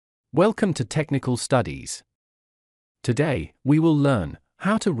Welcome to Technical Studies. Today, we will learn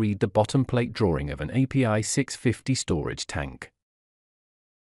how to read the bottom plate drawing of an API 650 storage tank.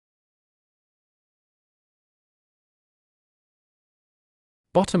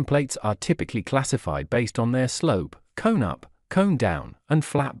 Bottom plates are typically classified based on their slope, cone up, cone down, and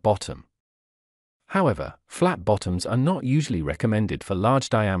flat bottom. However, flat bottoms are not usually recommended for large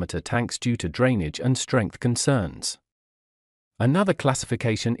diameter tanks due to drainage and strength concerns. Another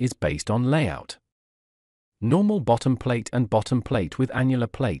classification is based on layout. Normal bottom plate and bottom plate with annular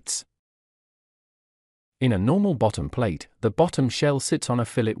plates. In a normal bottom plate, the bottom shell sits on a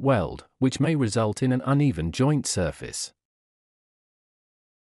fillet weld, which may result in an uneven joint surface.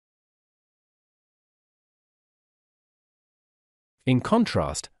 In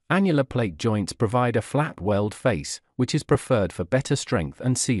contrast, annular plate joints provide a flat weld face, which is preferred for better strength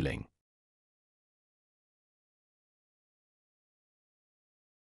and sealing.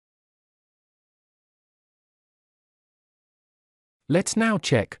 Let's now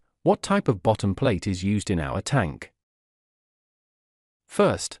check what type of bottom plate is used in our tank.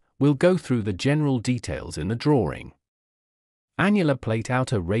 First, we'll go through the general details in the drawing. Annular plate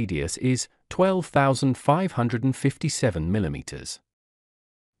outer radius is 12,557 mm.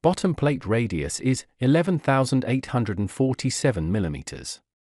 Bottom plate radius is 11,847 mm.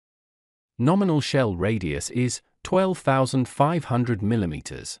 Nominal shell radius is 12,500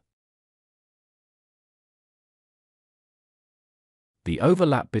 mm. The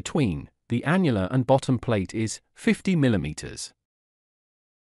overlap between the annular and bottom plate is 50 mm.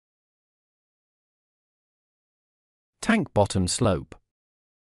 Tank bottom slope.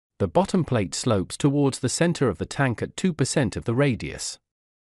 The bottom plate slopes towards the center of the tank at 2% of the radius.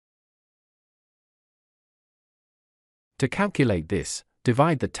 To calculate this,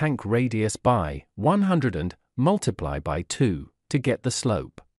 divide the tank radius by 100 and multiply by 2 to get the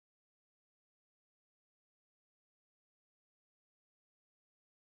slope.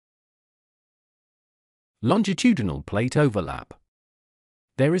 Longitudinal plate overlap.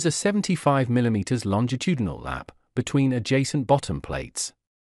 There is a 75 mm longitudinal lap between adjacent bottom plates.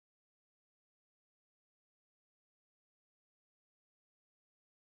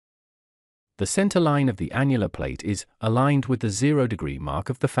 The center line of the annular plate is aligned with the 0-degree mark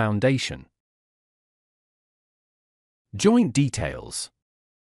of the foundation. Joint details.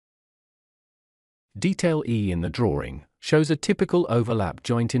 Detail E in the drawing shows a typical overlap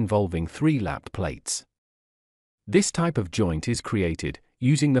joint involving 3 lapped plates. This type of joint is created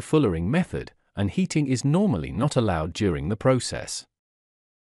using the fullering method, and heating is normally not allowed during the process.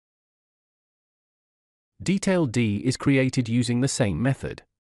 Detail D is created using the same method.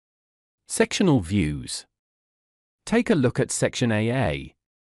 Sectional views. Take a look at section AA.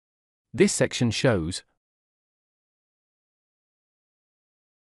 This section shows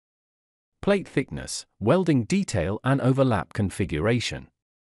plate thickness, welding detail and overlap configuration.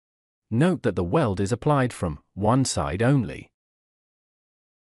 Note that the weld is applied from one side only.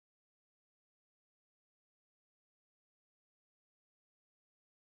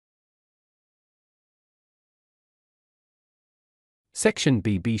 Section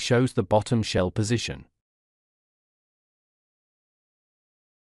BB shows the bottom shell position.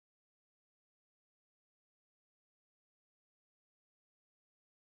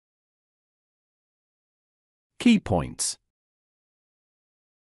 Key points.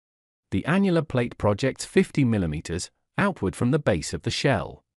 The annular plate projects 50 mm outward from the base of the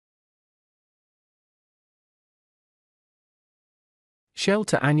shell. Shell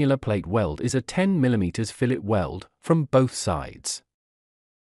to annular plate weld is a 10 mm fillet weld from both sides.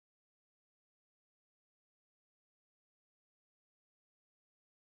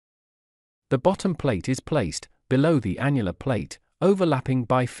 The bottom plate is placed below the annular plate, overlapping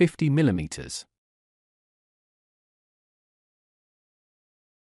by 50 mm.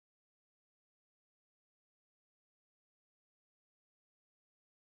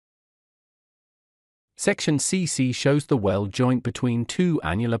 Section CC shows the weld joint between 2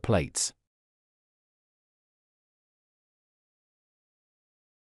 annular plates.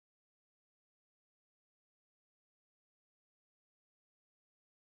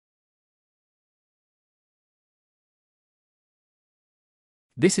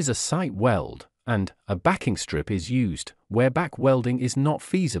 This is a sight weld, and a backing strip is used where back welding is not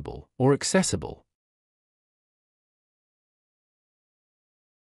feasible or accessible.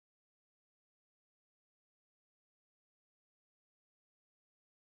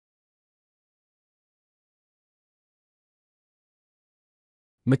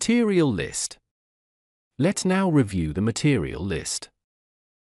 Material list. Let's now review the material list.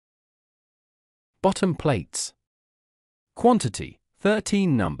 Bottom plates. Quantity,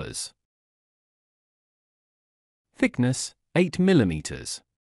 13 numbers. Thickness, 8 mm.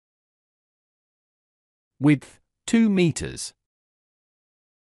 Width, 2 meters.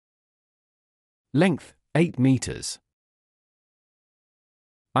 Length, 8 meters.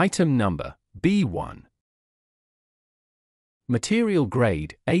 Item number, B1. Material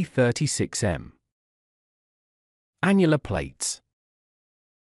grade, A36M. Annular plates.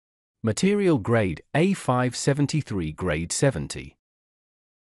 Material grade, A573 grade 70.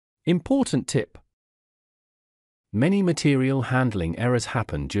 Important tip. Many material handling errors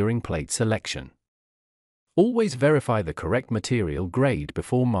happen during plate selection. Always verify the correct material grade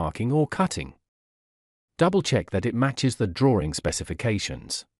before marking or cutting. Double-check that it matches the drawing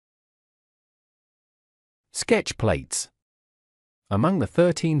specifications. Sketch plates. Among the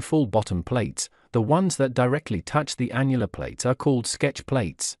 13 full bottom plates, the ones that directly touch the annular plates are called sketch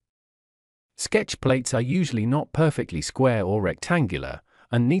plates. Sketch plates are usually not perfectly square or rectangular,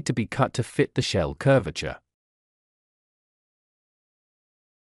 and need to be cut to fit the shell curvature.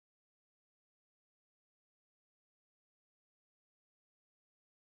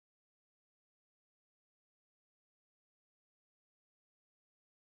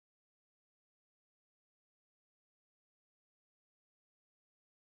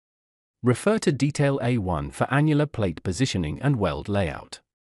 Refer to Detail A1 for annular plate positioning and weld layout.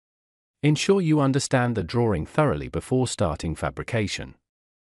 Ensure you understand the drawing thoroughly before starting fabrication.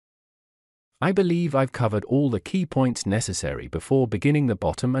 I believe I've covered all the key points necessary before beginning the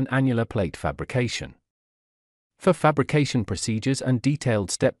bottom and annular plate fabrication. For fabrication procedures and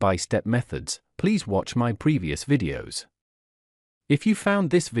detailed step-by-step methods, please watch my previous videos. If you found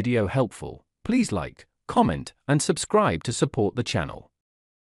this video helpful, please like, comment, and subscribe to support the channel.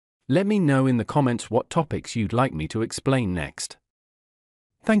 Let me know in the comments what topics you'd like me to explain next.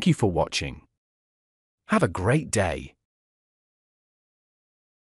 Thank you for watching. Have a great day.